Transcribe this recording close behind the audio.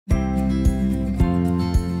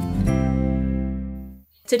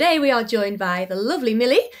Today we are joined by the lovely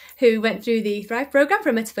Millie, who went through the Thrive programme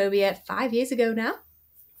for emetophobia 5 years ago now,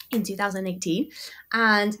 in 2018,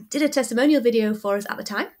 and did a testimonial video for us at the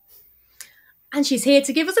time. And she's here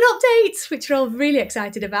to give us an update, which we're all really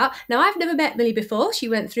excited about. Now, I've never met Millie before. She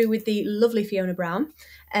went through with the lovely Fiona Brown.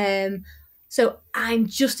 So I'm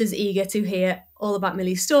just as eager to hear all about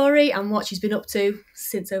Millie's story and what she's been up to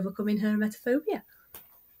since overcoming her emetophobia.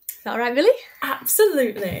 Is that all right, Millie?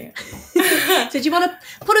 Absolutely. So do you want to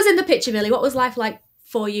put us in the picture, Millie? What was life like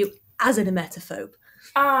for you as an emetophobe?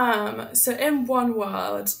 So in one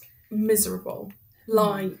word, miserable.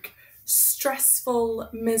 Like stressful,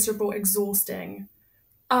 miserable, exhausting.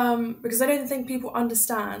 Because I don't think people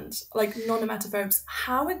understand, like non-emetophobes,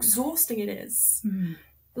 how exhausting it is.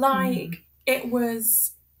 It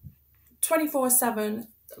was 24/7.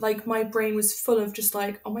 Like my brain was full of just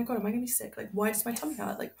like, oh my god, am I gonna be sick? Like, why does my tummy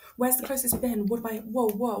hurt? Like, where's the closest bin? What am I?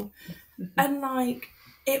 Whoa. And like,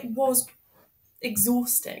 it was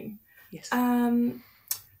exhausting. Yes. It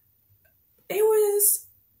was,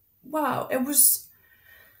 wow. It was,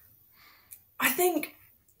 I think,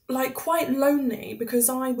 like quite lonely because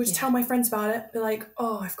I would tell my friends about it. Be like,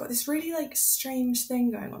 oh, I've got this really like strange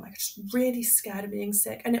thing going on. Like, I'm just really scared of being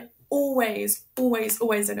sick. And it always, I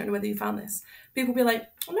don't know whether you found this. People be like,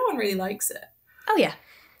 oh, no one really likes it. Oh yeah,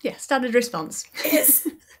 standard response. It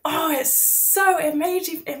made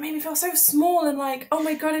me feel so small and like, oh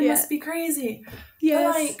my god, it must be crazy.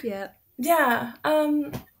 Yes.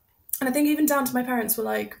 And I think even down to my parents were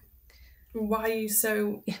like, why are you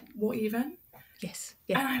so what even? Yes.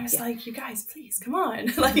 And I was like, you guys, please come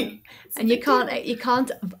on. Like, and you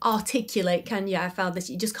can't articulate, can you? I found this,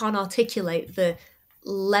 you just can't articulate the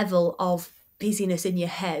level of busyness in your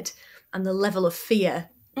head and the level of fear,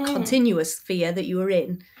 continuous fear that you were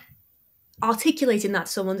in. Articulating that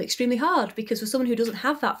to someone's extremely hard because for someone who doesn't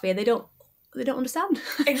have that fear, they don't understand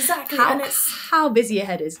exactly how busy your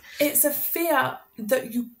head is. It's a fear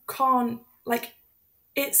that you can't, like,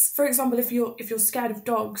 it's, for example, if you're scared of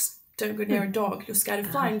dogs, don't go near a dog. You're scared of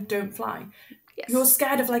flying, don't fly. Yes. You're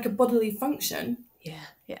scared of like a bodily function. Yeah.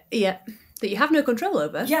 That you have no control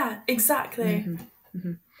over. Yeah, exactly.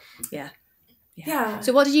 Yeah.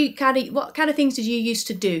 So what kind of things did you used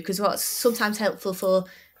to do? Because what's sometimes helpful for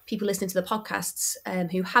people listening to the podcasts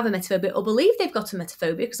who have emetophobia or believe they've got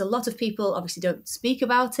emetophobia, because a lot of people obviously don't speak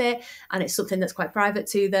about it and it's something that's quite private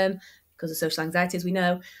to them because of social anxiety, as we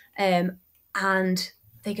know. And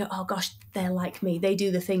they go, oh gosh, they're like me. They do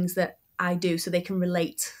the things that I do, so they can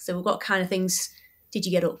relate. So what kind of things did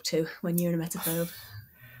you get up to when you were an emetophobe?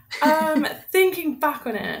 Thinking back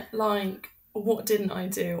on it, like, what didn't I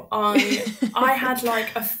do? I had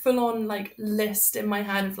like a full-on like list in my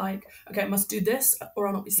head of like, okay, I must do this or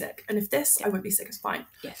I'll not be sick. And if this, I won't be sick, it's fine.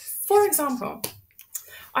 Yes. For example,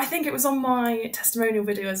 I think it was on my testimonial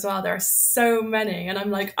video as well. There are so many and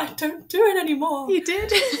I'm like, I don't do it anymore. You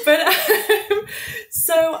did. But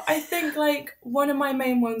so I think like one of my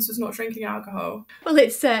main ones was not drinking alcohol. Well,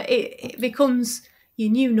 it becomes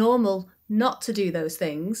your new normal not to do those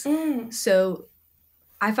things. So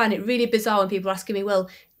I find it really bizarre when people are asking me, well,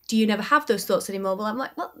 do you never have those thoughts anymore? Well, I'm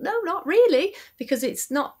like, well, no, not really, because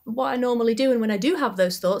it's not what I normally do. And when I do have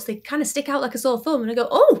those thoughts, they kind of stick out like a sore thumb. And I go,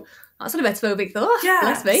 oh, that's an emetophobic thought. Yeah,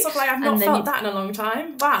 bless me. Stuff like I've not felt that in a long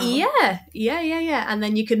time. Wow. Yeah. And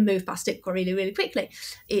then you can move past it really, really quickly.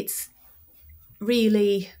 It's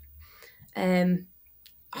really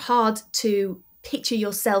hard to picture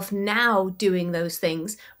yourself now doing those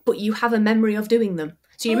things, but you have a memory of doing them.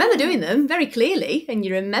 So you remember doing them very clearly and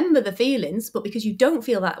you remember the feelings, but because you don't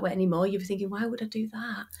feel that way anymore, you're thinking, why would I do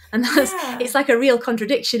that? And it's like a real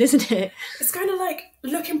contradiction, isn't it? It's kind of like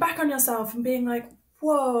looking back on yourself and being like,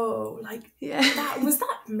 whoa, like, was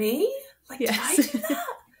that me? Like, did I do that?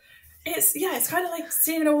 It's kind of like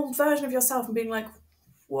seeing an old version of yourself and being like,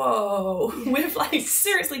 whoa, we've like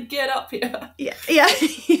seriously geared up here. Yeah.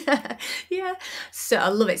 So I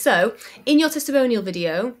love it. So in your testimonial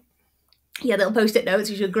video, little post-it notes,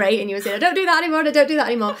 which were great, and you were saying, I don't do that anymore.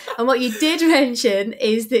 And what you did mention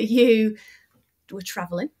is that you were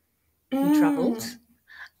travelling. You travelled.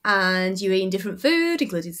 And you were eating different food,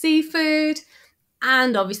 including seafood,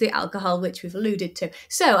 and obviously alcohol, which we've alluded to.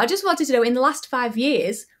 So I just wanted to know, in the last 5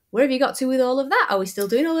 years, where have you got to with all of that? Are we still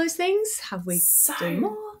doing all those things? Have we done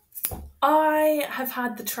more? I have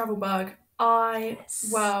had the travel bug. Own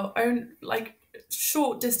like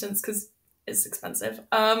short distance because it's expensive.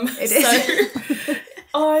 It is.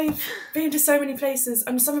 I've been to so many places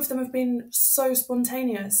and some of them have been so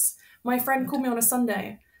spontaneous. My friend called me on a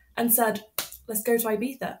Sunday and said, let's go to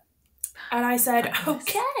Ibiza. And I said,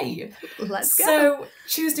 okay. Let's go. So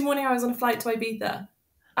Tuesday morning I was on a flight to Ibiza.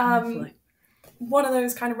 one of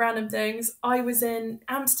those kind of random things. I was in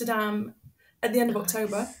Amsterdam at the end of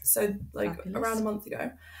October, so like around a month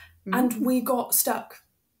ago, and we got stuck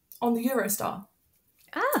on the Eurostar.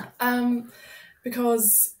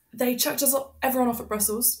 Because they chucked everyone off at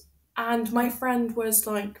Brussels, and my friend was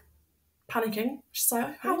like panicking. She's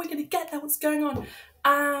like, how are we going to get there? What's going on?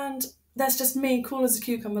 And there's just me, cool as a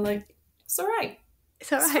cucumber, like, it's all right.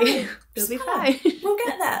 It's all right. We'll be fine. We'll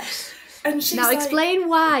get there. And she's now like, explain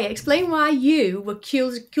why you were cool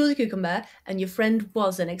as a cucumber and your friend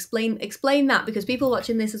wasn't. Explain that, because people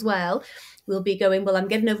watching this as well will be going, well, I'm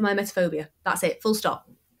getting over my emetophobia. That's it, full stop.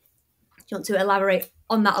 Do you want to elaborate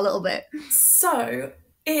on that a little bit? So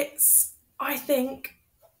it's, I think,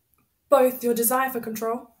 both your desire for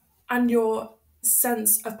control and your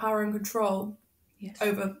sense of power and control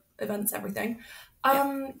over events, everything.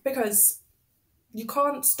 Because you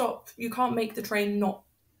can't make the train not.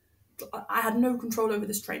 I had no control over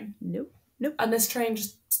this train. Nope. And this train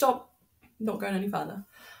just stopped, not going any further.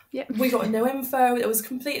 Yeah. We got no info. It was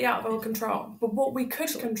completely out of our control. But what we could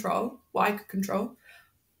control, what I could control,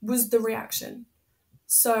 was the reaction.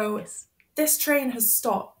 So this train has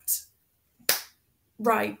stopped.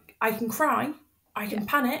 Right, I can cry, I can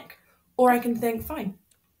panic, or I can think, fine,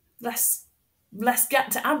 let's get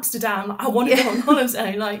to Amsterdam. I want to go on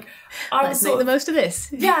holiday. Like, let's make the most of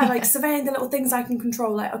this. Like surveying the little things I can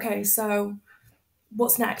control. Like, okay, so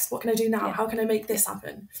what's next? What can I do now? How can I make this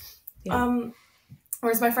happen? Yeah.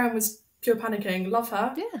 Whereas my friend was pure panicking. Love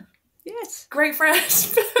her. Yeah. Yes. Great friend.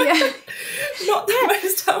 Not the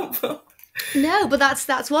most helpful. No, but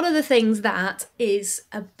that's one of the things that is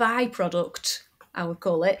a byproduct, I would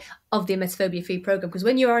call it, of the Emetophobia-Free program. Because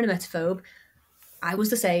when you are an emetophobe, I was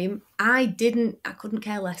the same. I couldn't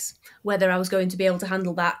care less whether I was going to be able to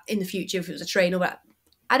handle that in the future, if it was a train or what.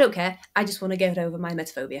 I don't care. I just want to get over my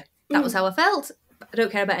emetophobia. That was how I felt. I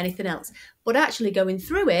don't care about anything else. But actually going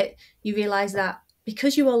through it, you realise that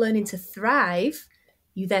because you are learning to thrive,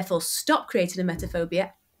 you therefore stop creating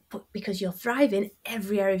emetophobia. But because you're thriving,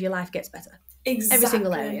 every area of your life gets better. Exactly. Every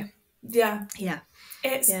single area. Yeah.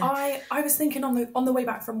 It's I was thinking on the way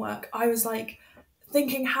back from work, I was like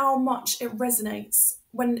thinking how much it resonates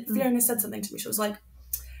when Fiona said something to me. She was like,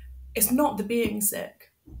 it's not the being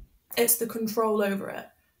sick, it's the control over it.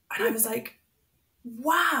 And I was like,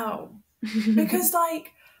 wow. Because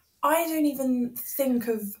like I don't even think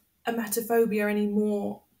of emetophobia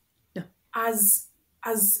anymore as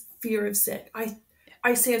fear of sick.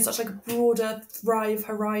 I see it in such like a broader thrive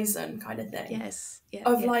horizon kind of thing. Yes. Yeah.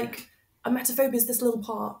 Of like, emetophobia is this little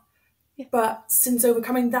part, but since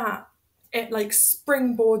overcoming that, it like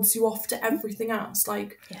springboards you off to everything else.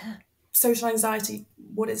 Like social anxiety,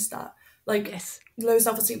 what is that? Like low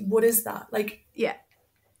self-esteem, what is that? Like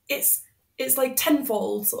it's like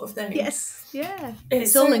tenfold sort of thing. Yes. Yeah.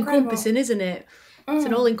 It's so all incredible. encompassing, isn't it? It's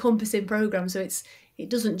an all encompassing program. So it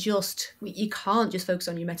doesn't just, you can't just focus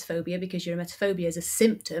on your emetophobia, because your emetophobia is a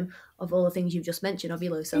symptom of all the things you've just mentioned, of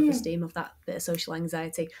your low self-esteem, of that bit of social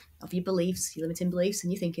anxiety, of your beliefs, your limiting beliefs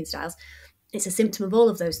and your thinking styles. It's a symptom of all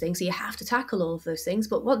of those things. So you have to tackle all of those things.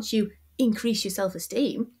 But once you increase your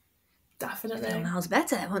self-esteem, definitely, you feel miles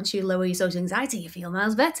better. Once you lower your social anxiety, you feel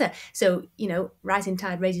miles better. So, rising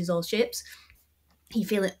tide raises all ships. You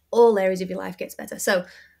feel in all areas of your life gets better. So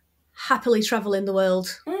happily travel in the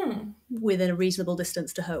world within a reasonable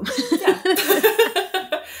distance to home.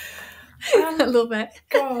 I love it.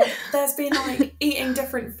 God, there's been like eating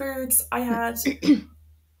different foods. I had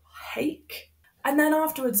hake, and then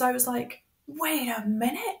afterwards I was like, wait a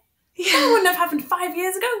minute, that wouldn't have happened 5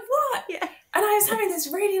 years ago. What? And I was having this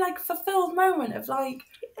really like fulfilled moment of like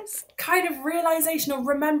kind of realization or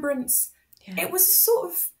remembrance. It was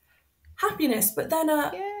sort of happiness, but then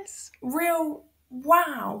a real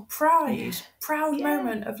proud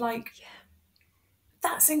moment of like,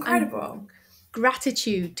 that's incredible.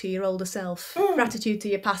 Gratitude to your older self, gratitude to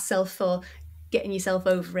your past self for getting yourself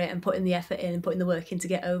over it and putting the effort in and putting the work in to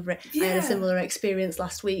get over it. I had a similar experience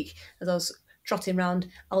last week as I was trotting around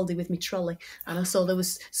Aldi with my trolley, and I saw there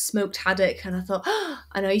was smoked haddock, and I thought,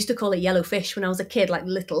 and I used to call it yellow fish when I was a kid, like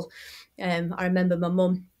little. I remember my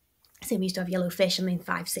mum saying we used to have yellow fish, 5,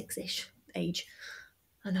 6-ish age,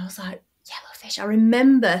 and I was like, yellow fish. I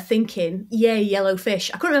remember thinking, yay, yellow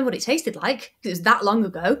fish. I couldn't remember what it tasted like because it was that long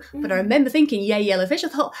ago, but I remember thinking, yay, yellow fish. I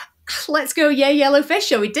thought, let's go, yay, yellow fish.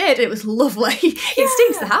 So we did. It was lovely. It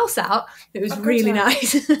stinks the house out. It was really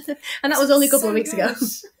nice. And that was only a couple of weeks ago.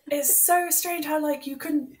 It's so strange how like you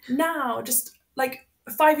can now, just like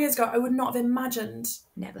 5 years ago, I would not have imagined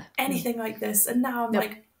anything like this. And now I'm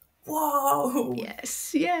like, whoa.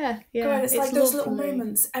 Yes. Yeah. God, it's like those little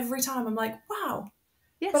moments every time. I'm like, wow.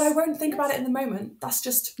 Yes. But I won't think about it in the moment. That's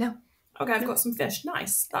just Okay, I've got some fish.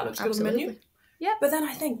 Nice. That looks good on the menu. Yeah. But then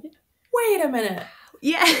I think, wait a minute.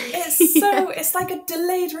 Yeah. It's like a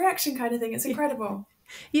delayed reaction kind of thing. It's incredible.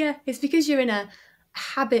 Yeah, it's because you're in a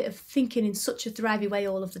habit of thinking in such a thrivey way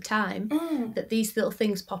all of the time that these little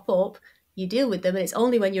things pop up, you deal with them, and it's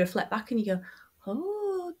only when you reflect back and you go,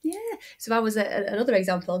 oh, yeah. So I was another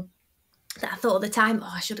example that I thought at the time,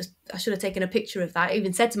 I should have taken a picture of that. I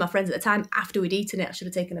even said to my friends at the time, after we'd eaten it, I should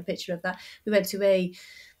have taken a picture of that. We went to a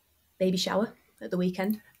baby shower at the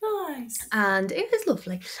weekend. Nice. And it was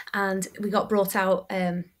lovely. And we got brought out,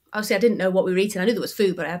 obviously I didn't know what we were eating. I knew there was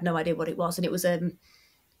food, but I had no idea what it was. And it was,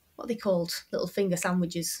 what are they called? Little finger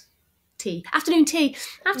sandwiches. Afternoon tea,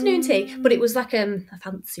 but it was like a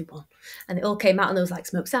fancy one. And it all came out and there was like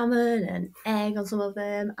smoked salmon and egg on some of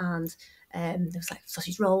them. And there was like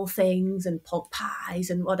sausage roll things and pork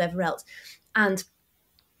pies and whatever else. And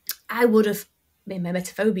I would have, in my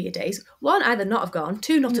emetophobia days, one, either not have gone,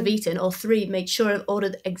 two, not have eaten, or three, made sure I've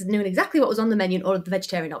ordered, knew exactly what was on the menu and ordered the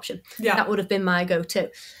vegetarian option. Yeah. That would have been my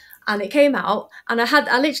go-to. And it came out, and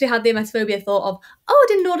I literally had the emetophobia thought of, I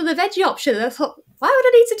didn't order the veggie option. And I thought, why would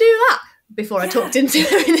I need to do that? Before I tucked into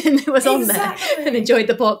everything that was on there and enjoyed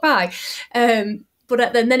the pork pie.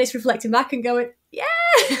 But then it's reflecting back and going, yeah.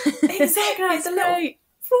 Exactly. It's a little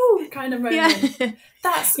woo kind of moment. Yeah.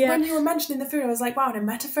 That's when you were mentioning the food, I was like, wow, an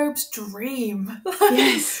emetophobe's dream.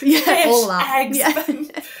 Yes. Yeah. Fish, all that. eggs.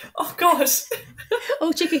 Yeah. Oh, gosh.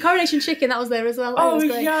 Oh, Coronation chicken, that was there as well. Oh,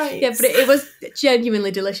 yikes. Yeah, but it was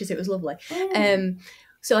genuinely delicious. It was lovely.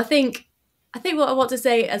 So I think what I want to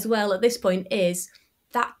say as well at this point is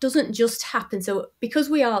that doesn't just happen. So because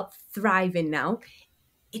we are thriving now,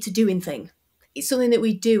 it's a doing thing. It's something that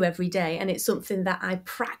we do every day, and it's something that I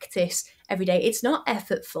practice every day. It's not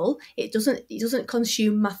effortful. It doesn't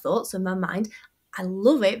consume my thoughts and my mind. I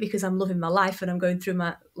love it because I'm loving my life and I'm going through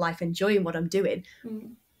my life enjoying what I'm doing.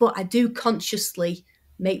 But I do consciously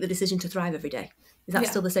make the decision to thrive every day. Is that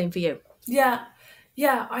still the same for you? Yeah.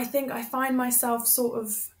 Yeah, I think I find myself sort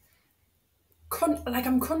of,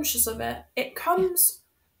 I'm conscious of it. It comes,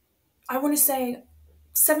 I want to say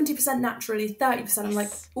 70% naturally, 30% I'm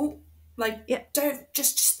like, oh, don't,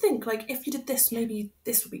 just think, like, if you did this, maybe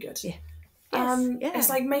this would be good. Yeah. It's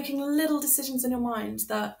like making little decisions in your mind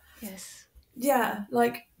that,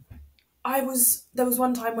 like, there was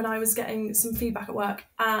one time when I was getting some feedback at work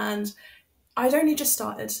and I'd only just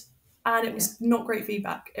started and it was not great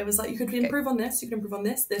feedback. It was like, you could improve on this, you could improve on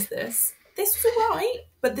this. This was all right,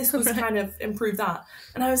 but this was kind of improve that.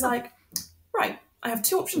 And I was like, right, I have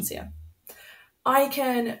two options here. I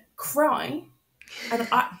can cry, and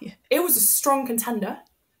it was a strong contender,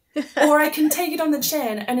 or I can take it on the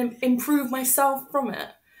chin and improve myself from it.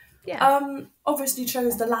 Yeah. Obviously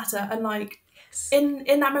chose the latter, and like in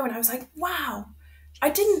that moment, I was like, wow, I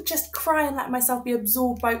didn't just cry and let myself be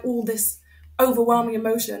absorbed by all this overwhelming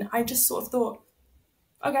emotion. I just sort of thought,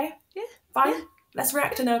 okay, fine, let's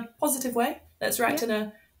react in a positive way. Let's react in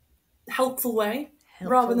a helpful way,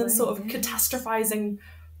 rather than sort of catastrophizing.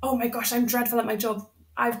 Oh my gosh, I'm dreadful at my job.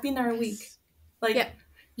 I've been there a week. Like,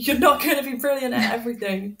 you're not going to be brilliant at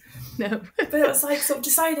everything. No. But it was like sort of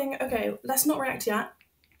deciding, okay, let's not react yet.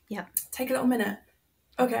 Yeah. Take a little minute.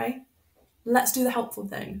 Okay, let's do the helpful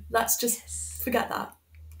thing. Let's just forget that.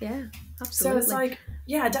 Yeah, absolutely. So it's like,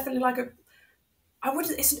 definitely like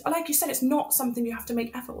it's like you said, it's not something you have to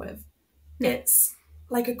make effort with. No. It's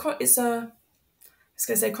like I was going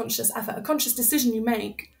to say conscious effort, a conscious decision you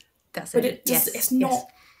make. That's but it. It's not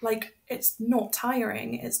like, it's not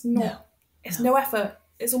tiring. It's not. It's no effort.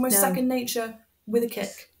 It's almost second nature with a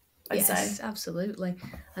kick. I'd say. Absolutely,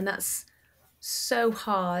 and that's so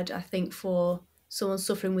hard, I think, for someone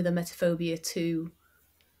suffering with emetophobia to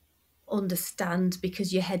understand,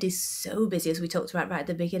 because your head is so busy, as we talked about right at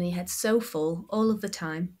the beginning. Your head's so full all of the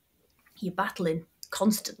time. You're battling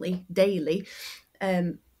constantly, daily,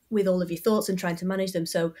 with all of your thoughts and trying to manage them.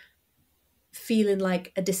 So feeling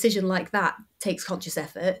like a decision like that takes conscious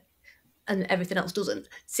effort and everything else doesn't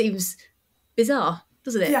seems bizarre,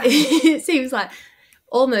 doesn't it? Yeah. It seems like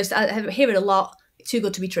almost, I hear it a lot, too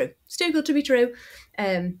good to be true. It's too good to be true,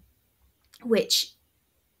 which,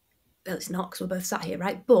 well, it's not, because we're both sat here,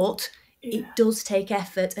 right? But it does take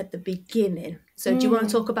effort at the beginning. So do you want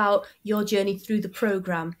to talk about your journey through the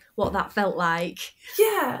programme, what that felt like?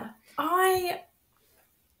 Yeah, I,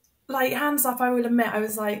 like, hands up, I will admit, I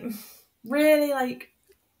was like, really, like,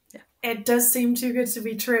 it does seem too good to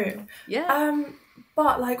be true. Yeah.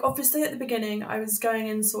 But, like, obviously at the beginning, I was going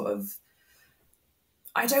in sort of,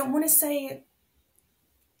 I don't want to say,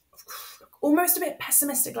 almost a bit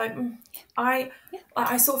pessimistic. Like, I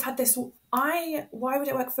sort of had this, why would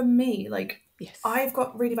it work for me? Like, I've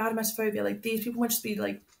got really bad emetophobia. Like, these people might just be,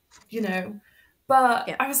 like, you know. But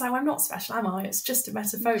Yeah. I was like, well, I'm not special, am I? It's just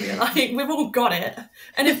emetophobia. Like, we've all got it.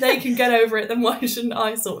 And if they can get over it, then why shouldn't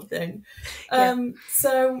I, sort of thing.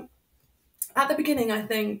 So at the beginning, I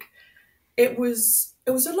think it was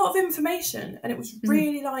a lot of information, and it was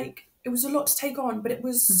really like, it was a lot to take on, but it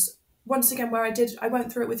was once again where I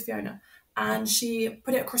went through it with Fiona, and she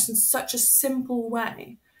put it across in such a simple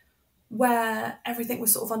way where everything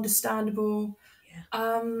was sort of understandable.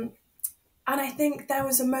 And I think there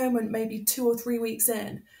was a moment maybe 2 or 3 weeks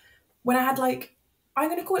in when I had like, I'm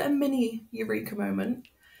going to call it a mini eureka moment.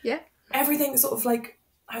 Yeah. Everything sort of like,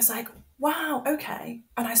 I was like, wow, okay.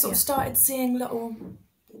 And I sort of started seeing little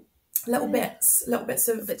bits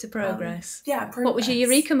of progress. Progress. What was your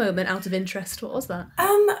eureka moment, out of interest? What was that?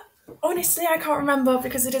 Honestly, I can't remember,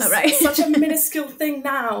 because it is such a minuscule thing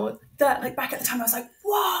now that, like, back at the time I was like,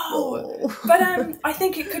 whoa. But I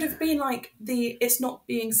think it could have been like it's not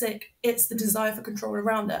being sick, it's the desire for control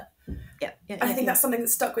around it. I think that's something that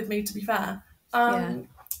stuck with me, to be fair.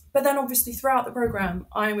 But then obviously throughout the programme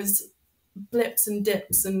I was blips and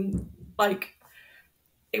dips, and like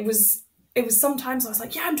it was sometimes I was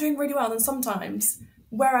like, yeah, I'm doing really well, and sometimes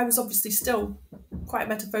where I was obviously still quite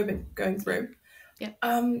emetophobic going through,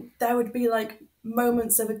 there would be like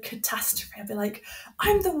moments of a catastrophe. I'd be like,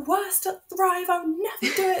 I'm the worst at Thrive, I'll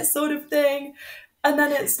never do it, sort of thing. And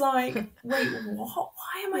then it's like, wait, what?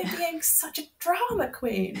 Why am I being such a drama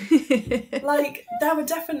queen? Like, there were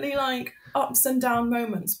definitely like ups and down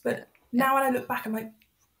moments, but now when I look back, I'm like,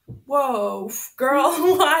 whoa, girl,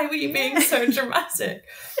 why were you being so dramatic?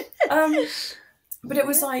 But it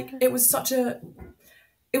was like, it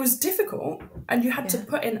was difficult, and you had to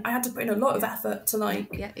put in, I had to put in a lot of effort to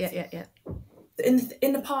like,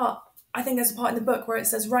 in the part, I think there's a part in the book where it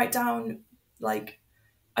says, write down like,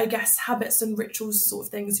 I guess, habits and rituals sort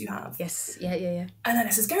of things you have. Yes, yeah. And then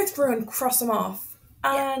it says, go through and cross them off.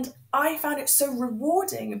 And I found it so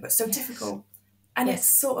rewarding, but so difficult. And it's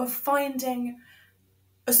sort of finding,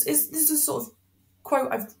 this is a sort of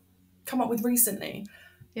quote I've come up with recently.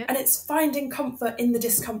 And it's finding comfort in the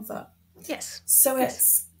discomfort. Yes. So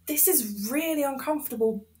this is really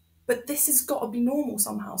uncomfortable, but this has got to be normal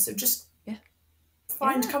somehow. So just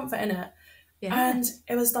find comfort in it. And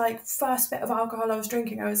it was like, first bit of alcohol I was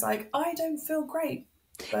drinking, I was like, I don't feel great,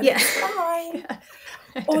 but it's fine.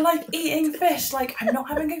 Or like eating fish, like, I'm not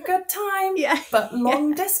having a good time, but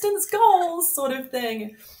long distance goals, sort of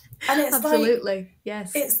thing. And it's absolutely,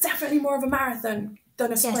 it's definitely more of a marathon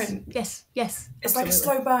than a sprint. Yes. It's absolutely. like a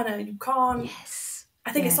slow burner. You can't.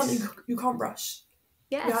 I think it's something you can't rush.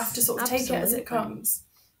 You have to sort of take it as it comes.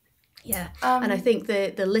 And I think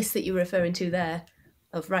the list that you're referring to there,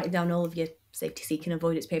 of writing down all of your safety-seeking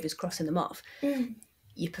avoidance behaviours, crossing them off,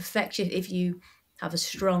 you perfect if you have a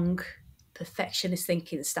strong perfectionist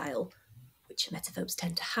thinking style, which emetophobes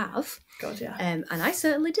tend to have. God, yeah. And I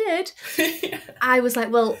certainly did. I was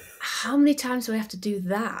like, well, how many times do I have to do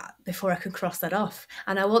that before I can cross that off?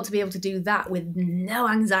 And I want to be able to do that with no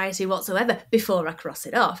anxiety whatsoever before I cross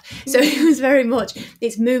it off. So it was very much,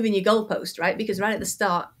 it's moving your goalpost, right? Because right at the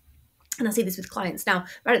start, and I see this with clients now,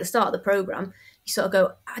 right at the start of the programme, you sort of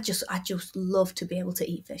go, I just love to be able to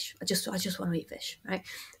eat fish. I just want to eat fish, right?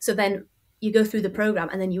 So then you go through the programme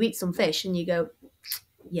and then you eat some fish and you go,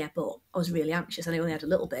 yeah, but I was really anxious and I only had a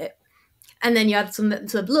little bit. And then you add a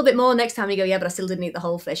little bit more next time, you go, yeah, but I still didn't eat the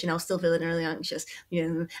whole fish and I was still feeling really anxious.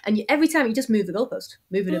 And every time you just move the goalpost,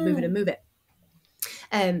 move it.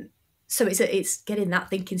 So it's getting that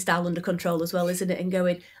thinking style under control as well, isn't it? And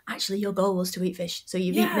going, actually, your goal was to eat fish, so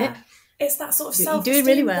you've eaten it. It's that sort of self-esteem You're doing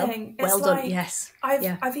really well. thing. Well it's done, like, yes.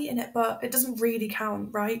 I've eaten it, but it doesn't really count,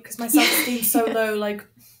 right? Because my self-esteem's so low, like,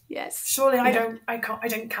 surely I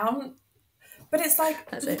don't count. But it's like,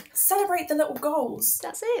 that's it. Celebrate the little goals.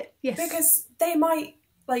 That's it, yes. Because they might,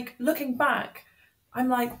 like, looking back, I'm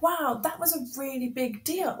like, wow, that was a really big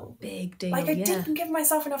deal. Big deal, like, I didn't give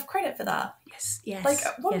myself enough credit for that. Yes. Like,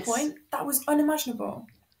 at one point, that was unimaginable.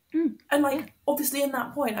 And, like, obviously in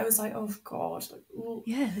that point, I was like, oh, God. Like,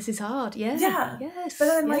 yeah, this is hard. Yeah. Yes. But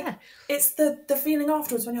then, like, it's the feeling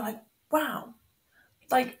afterwards when you're like, wow.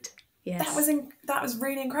 Like, that was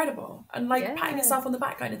really incredible. And, like, patting yourself on the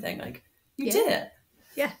back kind of thing. Like, you did it.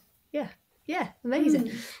 Yeah.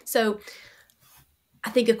 Amazing. So, I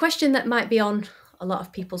think a question that might be on a lot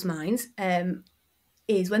of people's minds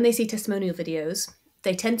is when they see testimonial videos,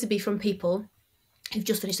 they tend to be from people who've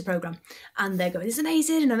just finished the programme and they're going, this is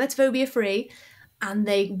amazing and I'm emetophobia-free, and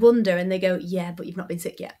they wonder and they go, yeah, but you've not been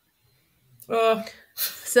sick yet.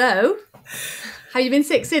 So, have you been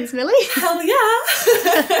sick since, Millie? Hell yeah.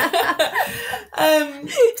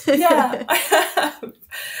 Yeah, I have.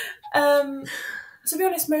 To be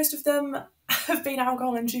honest, most of them have been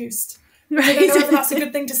alcohol induced. Right. I don't know whether that's a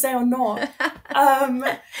good thing to say or not.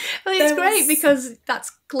 Well, it's great because that's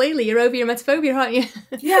clearly you're over your emetophobia, aren't you?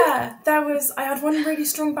 Yeah, I had one really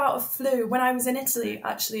strong bout of flu when I was in Italy,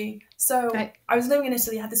 actually. So Right. I was living in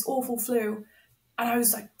Italy, had this awful flu, and I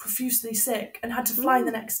was like profusely sick and had to fly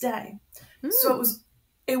the next day. So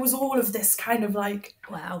it was all of this kind of like,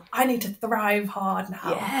 Wow. I need to thrive hard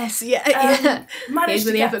now. Yes, yeah. Managed Here's where to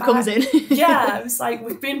the get effort back. comes in. Yeah, it was like,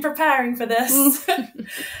 we've been preparing for this.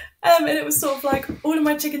 And it was sort of like all of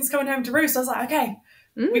my chickens coming home to roost. I was like, okay,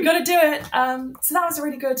 we got to do it. So that was a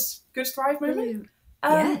really good thrive moment.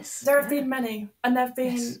 Yes. There have been many, and there have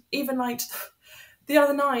been even like the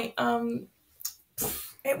other night.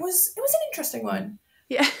 It was an interesting one.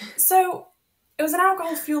 Yeah. So it was an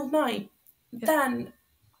alcohol fueled night. Yeah. Then,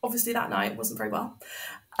 obviously, that night wasn't very well.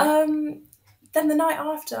 Then the night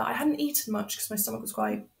after, I hadn't eaten much because my stomach was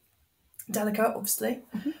quite delicate, obviously.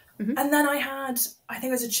 And then I had, I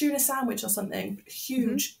think it was a tuna sandwich or something,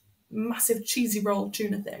 huge, massive cheesy roll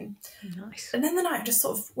tuna thing. Nice. And then the night I just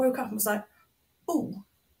sort of woke up and was like, oh,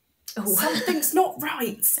 something's not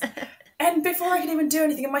right. And before I could even do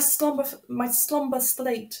anything in my slumbery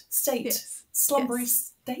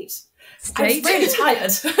state, I was really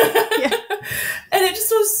tired. And it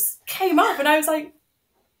just came up and I was like,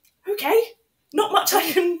 okay, not much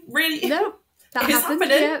I can really... No, that is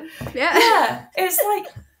happened. happening. Yeah. It's like,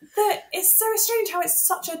 it's so strange how it's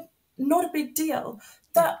such a not a big deal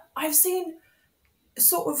that I've seen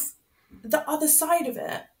sort of the other side of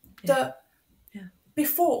it. That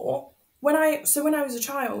before, when I was a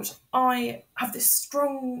child, I have this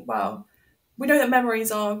strong, well, we know that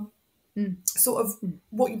memories are sort of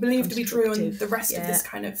what you believe to be true and the rest of this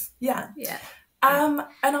kind of, and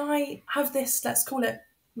I have this, let's call it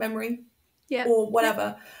memory or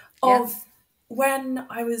whatever, of when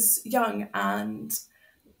I was young and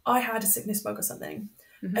I had a sickness bug or something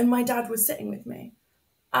and my dad was sitting with me.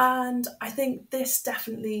 And I think this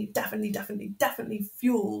definitely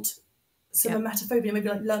fueled some emetophobia, maybe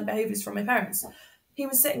like learned behaviours from my parents. He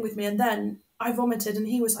was sitting with me and then I vomited and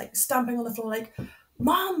he was like stamping on the floor like,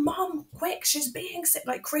 Mom, quick, she's being sick,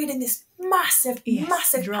 like creating this massive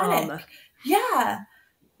drama. panic. Yeah.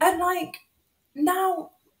 And like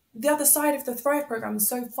now the other side of the Thrive programme is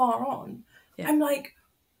so far on, I'm like,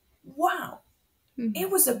 wow,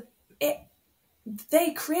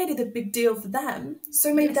 they created a big deal for them.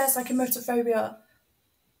 So maybe there's like emetophobia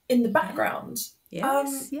in the background.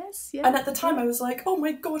 Yes. And at the time I was like, oh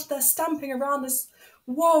my God, they're stamping around this.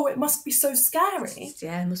 Whoa, it must be so scary.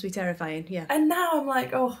 Yeah, it must be terrifying. Yeah. And now I'm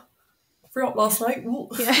like, oh, threw up last night.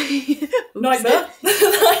 Nightmare.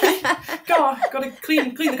 God, got to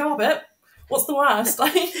clean the carpet. What's the worst?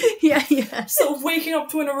 Like, sort of waking up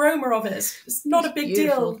to an aroma of it. It's not a big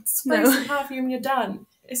deal. Spray some perfume and you're done.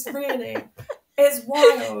 It's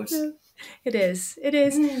wild. It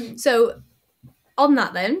is. So, on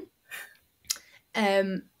that then,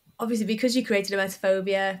 obviously because you created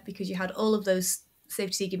emetophobia, because you had all of those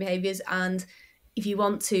safety-seeking behaviours, and if you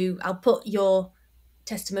want to, I'll put your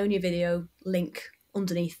testimonial video link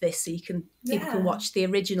underneath this so people can watch the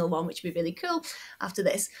original one, which would be really cool after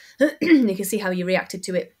this. You can see how you reacted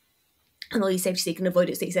to it and all your safety-seeking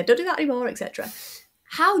avoidance that you said, don't do that anymore, etc.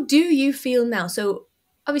 How do you feel now? So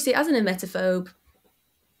obviously as an emetophobe,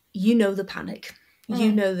 you know the panic. You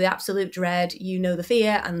know the absolute dread, you know the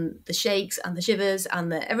fear and the shakes and the shivers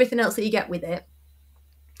and everything else that you get with it.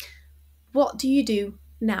 What do you do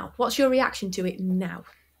now? What's your reaction to it now?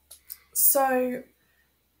 So,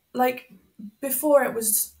 like, before it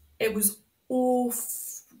was awful.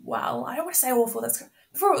 Well, I don't want to say awful.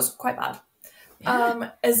 Before it was quite bad.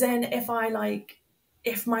 Yeah. As in, if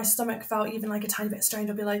my stomach felt even like a tiny bit strange,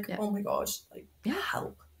 I'd be like, oh my God, like,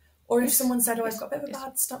 help. Or if someone said, oh, I've got a bit of a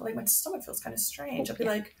bad stomach, like my stomach feels kind of strange, I'd be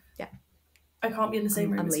like, I can't be in the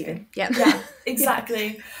same room I'm as leaving. you. Yeah,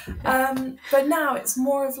 exactly. But now it's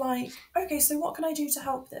more of like, okay, so what can I do to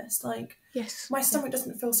help this? Like, my stomach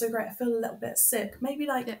doesn't feel so great. I feel a little bit sick. Maybe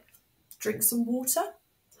drink some water,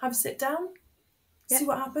 have a sit down, see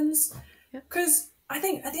what happens. Because I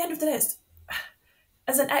think at the end of the day,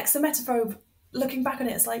 as an ex-emetophobe, looking back on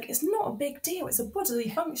it, it's like, it's not a big deal. It's a bodily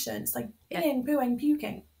function. It's like peeing, pooing,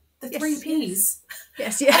 puking. The 3 Ps.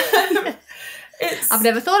 Yes. I've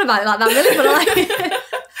never thought about it like that, really,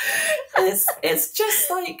 but it's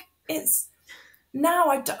just like, now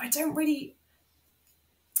I don't really,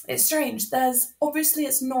 it's strange. There's, obviously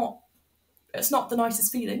it's not the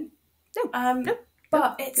nicest feeling. No.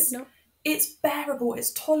 But it's bearable,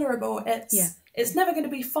 it's tolerable, it's never going to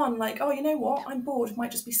be fun, like, oh, you know what, I'm bored,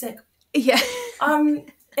 might just be sick. Yeah.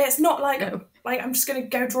 It's not like, like, I'm just going to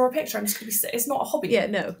go draw a picture. I'm just going to be sick. It's not a hobby. Yeah,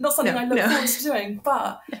 no. Not something I look no. forward to doing,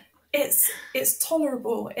 but it's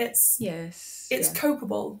tolerable. It's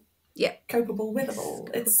copeable. Yeah. Copeable withable.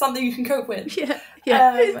 It's something you can cope with.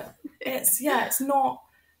 Yeah. It's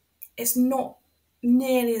not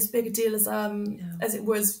nearly as big a deal as it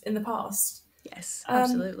was in the past. Yes,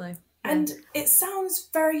 absolutely. And it sounds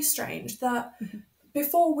very strange that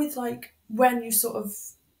before, with like when you sort of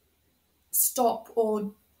stop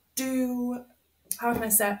or do, how can I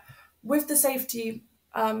say, with the safety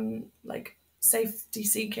safety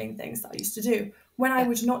seeking things that I used to do, when I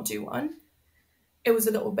would not do one, it was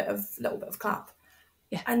a little bit of clap.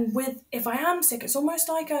 Yeah. And with, if I am sick, it's almost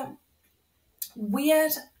like a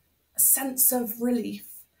weird sense of relief.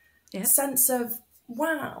 Yeah. Sense of,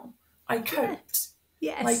 wow, I coped.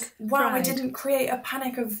 Yes. Like, wow, Pride. I didn't create a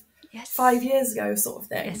panic of 5 years ago sort of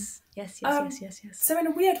thing. Yes. So in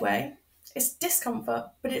a weird way, it's discomfort,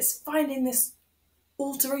 but it's finding this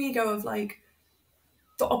alter ego of like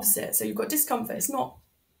the opposite. So you've got discomfort. It's not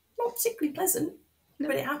particularly pleasant,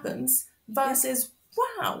 but it happens. Versus,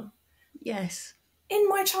 wow. Yes. In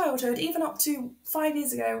my childhood, even up to 5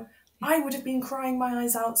 years ago, I would have been crying my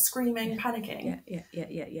eyes out, screaming, panicking.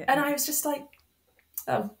 Yeah. And I was just like,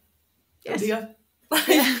 oh, dear.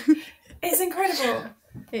 It's incredible.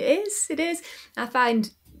 It is. I find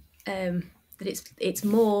that it's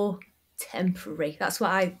more temporary. That's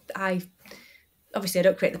what I obviously I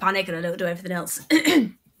don't create the panic and I don't do everything else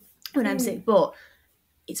when I'm sick, but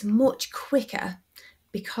it's much quicker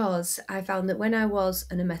because I found that when I was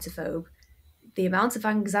an emetophobe, the amount of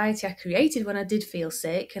anxiety I created when I did feel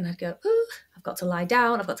sick, and I'd go, oh, I've got to lie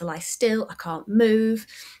down, I've got to lie still, I can't move.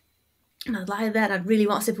 And I'd lie there and I'd really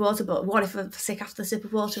want a sip of water, but what if I'm sick after the sip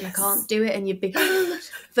of water and I can't do it? And you'd be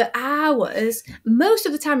for hours, most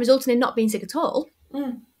of the time resulting in not being sick at all,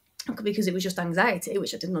 because it was just anxiety,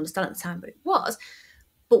 which I didn't understand at the time, but it was.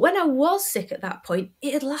 But when I was sick at that point,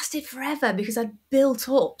 it had lasted forever because I'd built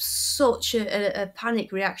up such a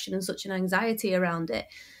panic reaction and such an anxiety around it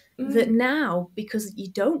that now, because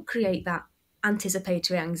you don't create that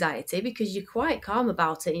anticipatory anxiety because you're quite calm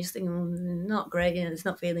about it and you're just thinking, not great, it's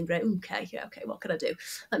not feeling great, okay, what can I do,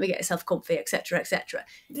 let me get yourself comfy, etc.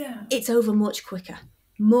 It's over much quicker.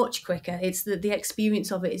 It's the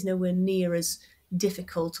experience of it is nowhere near as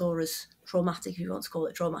difficult or as traumatic, if you want to call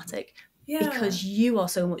it traumatic, because you are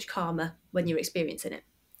so much calmer when you're experiencing it.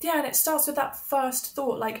 And it starts with that first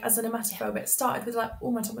thought, like as an emetophobe, it started with like,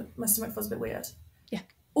 oh, my stomach feels a bit weird,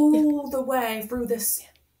 all the way through this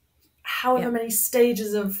however many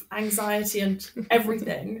stages of anxiety and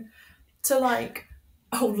everything to like,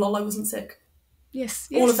 oh lol, I wasn't sick. Yes.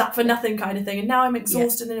 All of that for nothing kind of thing. And now I'm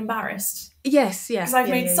exhausted and embarrassed. Yes, because I've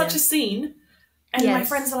made such a scene and my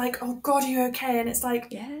friends are like, oh God, are you okay? And it's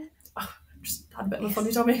like, oh, I just had a bit of a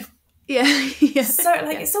funny tummy. So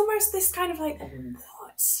like it's almost this kind of like, what?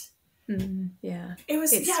 It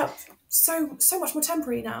was so much more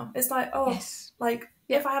temporary now. It's like, like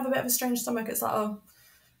if I have a bit of a strange stomach, it's like, oh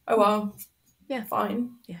well, fine.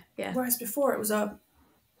 Whereas before it was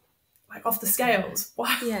like off the scales.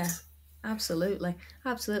 Wow. Absolutely.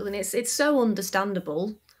 And it's so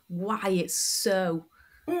understandable why it's so.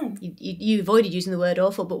 You avoided using the word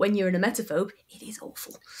awful, but when you're an emetophobe, it is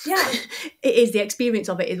awful. It is, the experience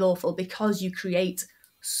of it is awful because you create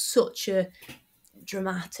such a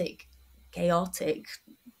dramatic, chaotic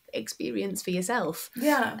experience for yourself.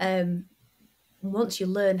 Once you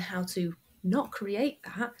learn how to not create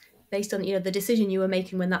that based on the decision you were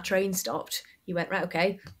making when that train stopped, you went, right,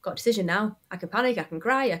 okay, got a decision now, I can panic, I can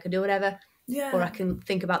cry, I can do whatever, or I can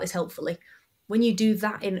think about this helpfully. When you do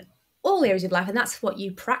that in all areas of life, and that's what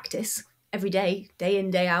you practice every day, day in,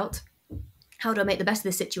 day out, how do I make the best of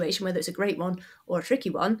this situation, whether it's a great one or a tricky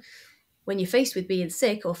one? When you're faced with being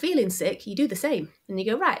sick or feeling sick, you do the same. And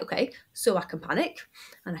you go, right, okay, so I can panic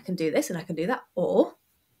and I can do this and I can do that. Or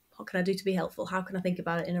what can I do to be helpful? How can I think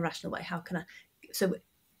about it in a rational way? How can I? So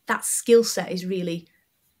that skill set is really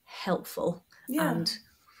helpful. And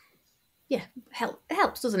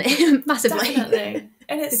helps, doesn't it? Massively. Definitely.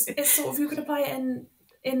 And it's sort of, you can apply it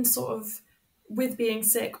in sort of with being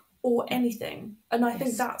sick or anything. And I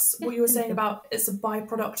think that's what you were saying about it's a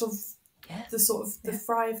byproduct of the sort of the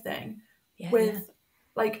thrive thing with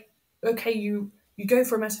like, okay, you go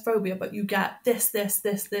for emetophobia, but you get this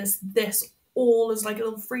all as like a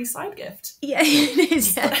little free side gift. It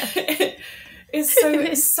is.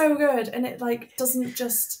 It's so good. And it like doesn't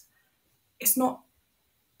just, it's not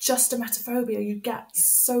just emetophobia, you get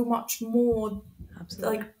so much more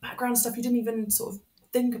like background stuff you didn't even sort of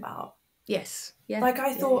think about. Like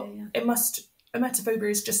I thought emetophobia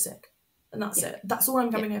is just sick and that's it. That's all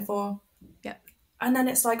I'm coming here for. And then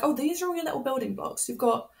it's like, oh, these are all your little building blocks. You've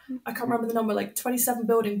got, I can't remember the number, like 27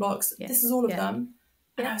 building blocks. Yeah. This is all of them.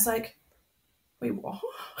 And I was like, wait, what?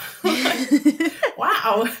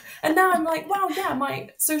 Wow. And now I'm like, wow, yeah,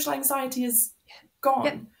 my social anxiety is gone.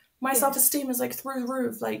 Yep. My self-esteem is like through the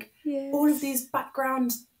roof. Like all of these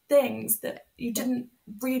background things that you didn't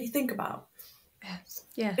really think about. Yes.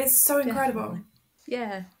 Yeah. It's so incredible. Definitely.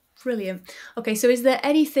 Yeah. Brilliant. Okay, so is there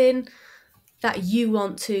anything that you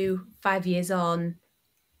want to, 5 years on,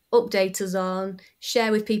 update us on,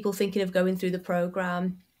 share with people thinking of going through the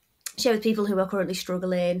programme, share with people who are currently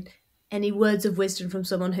struggling, any words of wisdom from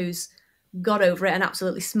someone who's got over it and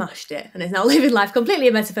absolutely smashed it and is now living life completely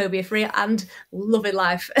emetophobia-free and loving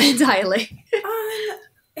life entirely?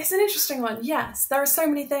 It's an interesting one. Yes, there are so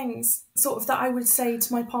many things sort of that I would say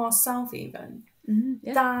to my past self even,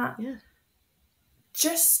 that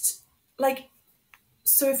just like,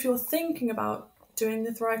 so if you're thinking about doing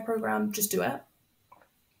the Thrive programme, just do it.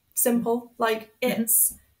 Simple. Like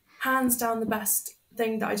it's hands down the best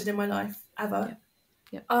thing that I did in my life ever.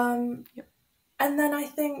 And then I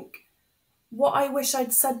think what I wish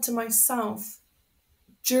I'd said to myself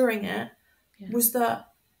during it was that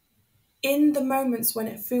in the moments when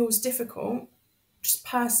it feels difficult, just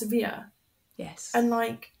persevere. Yes. And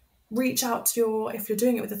like reach out to if you're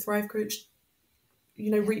doing it with a Thrive coach, you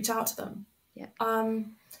know, reach out to them. Yeah.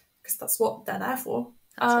 Because that's what they're there for.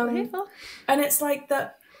 That's what they're here for. And it's like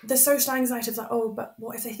the social anxiety of like, oh, but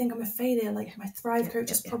what if they think I'm a failure? Like my Thrive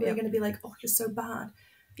coach is probably going to be like, oh, you're so bad.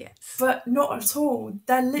 Yes. But not at all.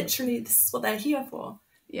 They're literally, this is what they're here for.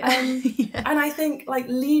 Yeah. And I think like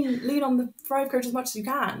lean on the Thrive coach as much as you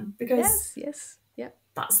can, because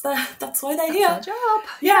that's why they're here. That's their job.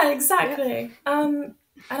 Yeah, exactly. And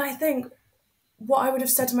I think what I would have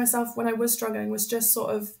said to myself when I was struggling was just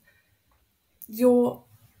sort of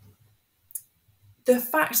the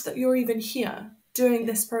fact that you're even here doing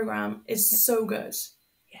this program is so good.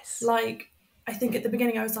 Yes. Like, I think at the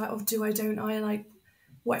beginning I was like, oh, don't I? Like,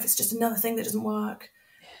 what if it's just another thing that doesn't work?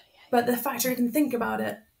 But the fact you can think about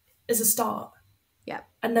it is a start. Yeah.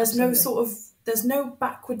 And there's no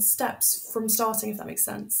backward steps from starting, if that makes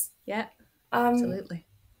sense. Yeah. Absolutely.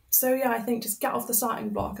 So yeah, I think just get off the starting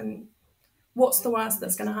block, and what's the worst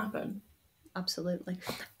that's going to happen? Absolutely.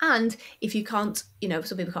 And if you can't, you know,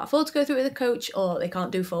 some people can't afford to go through it with a coach, or they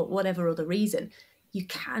can't do for whatever other reason, you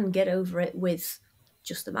can get over it with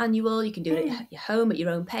just the manual. You can do it at your home at your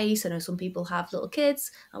own pace. I know some people have little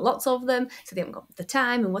kids, and lots of them, so they haven't got the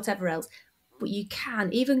time and whatever else. But you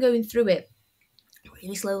can, even going through it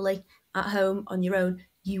really slowly at home on your own,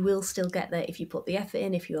 you will still get there if you put the effort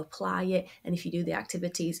in, if you apply it, and if you do the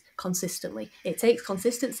activities consistently. It takes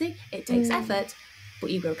consistency, it takes effort,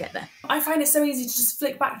 but you will get there. I find it so easy to just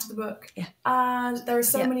flick back to the book. Yeah. And there are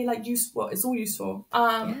so many like it's all useful.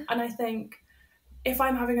 And I think if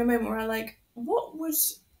I'm having a moment where I'm like, what would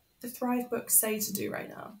the Thrive book say to do right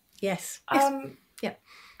now? Yes. Yeah.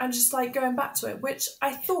 And just like going back to it, which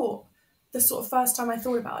I thought the sort of first time I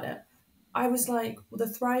thought about it, I was like, well, the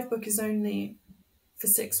Thrive book is only for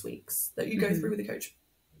 6 weeks that you go through with a coach,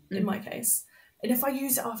 in my case. And if I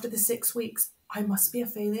use it after the 6 weeks, I must be a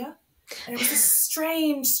failure. And it was a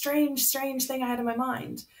strange thing I had in my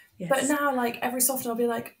mind. Yes. But now, like, every so often I'll be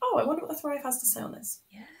like, oh, I wonder what the Thrive has to say on this.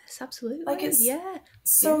 Yes, absolutely. Like, it's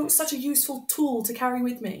such a useful tool to carry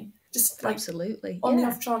with me. Just like, absolutely. On the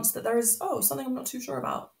off chance that there is, something I'm not too sure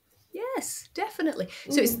about. Yes, definitely.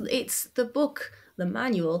 So it's the book, the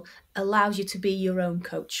manual, allows you to be your own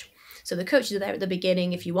coach. So the coaches are there at the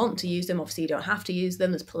beginning if you want to use them. Obviously, you don't have to use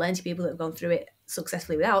them. There's plenty of people that have gone through it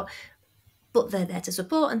successfully without. But they're there to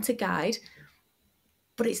support and to guide.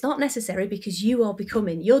 But it's not necessary, because you're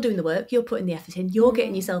doing the work, you're putting the effort in, you're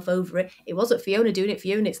getting yourself over it. It wasn't Fiona doing it for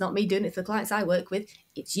you, and it's not me doing it for the clients I work with.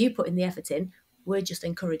 It's you putting the effort in. We're just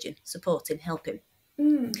encouraging, supporting, helping.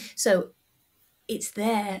 So it's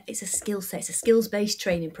there. It's a skill set. It's a skills-based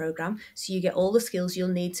training program. So you get all the skills you'll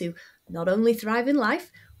need to not only thrive in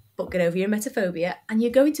life, but get over your emetophobia, and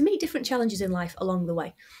you're going to meet different challenges in life along the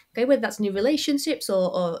way. Okay, whether that's new relationships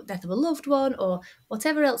or death of a loved one or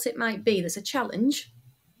whatever else it might be that's a challenge,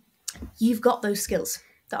 you've got those skills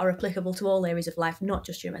that are applicable to all areas of life, not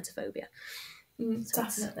just your emetophobia. So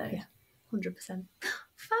definitely. 100%.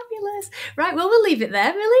 Fabulous. Right, well, we'll leave it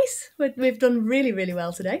there, Millie. We've done really, really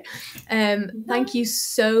well today. Thank you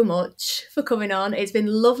so much for coming on. It's been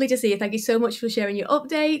lovely to see you. Thank you so much for sharing your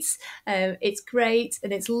updates. It's great,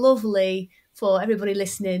 and it's lovely for everybody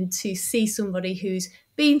listening to see somebody who's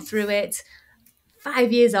been through it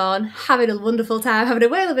 5 years on, having a wonderful time, having a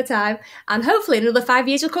whale of a time, and hopefully in another 5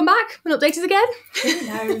 years you'll come back and update us again. Who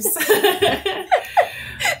knows?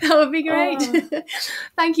 That would be great.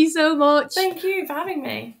 Thank you so much. Thank you for having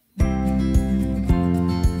me.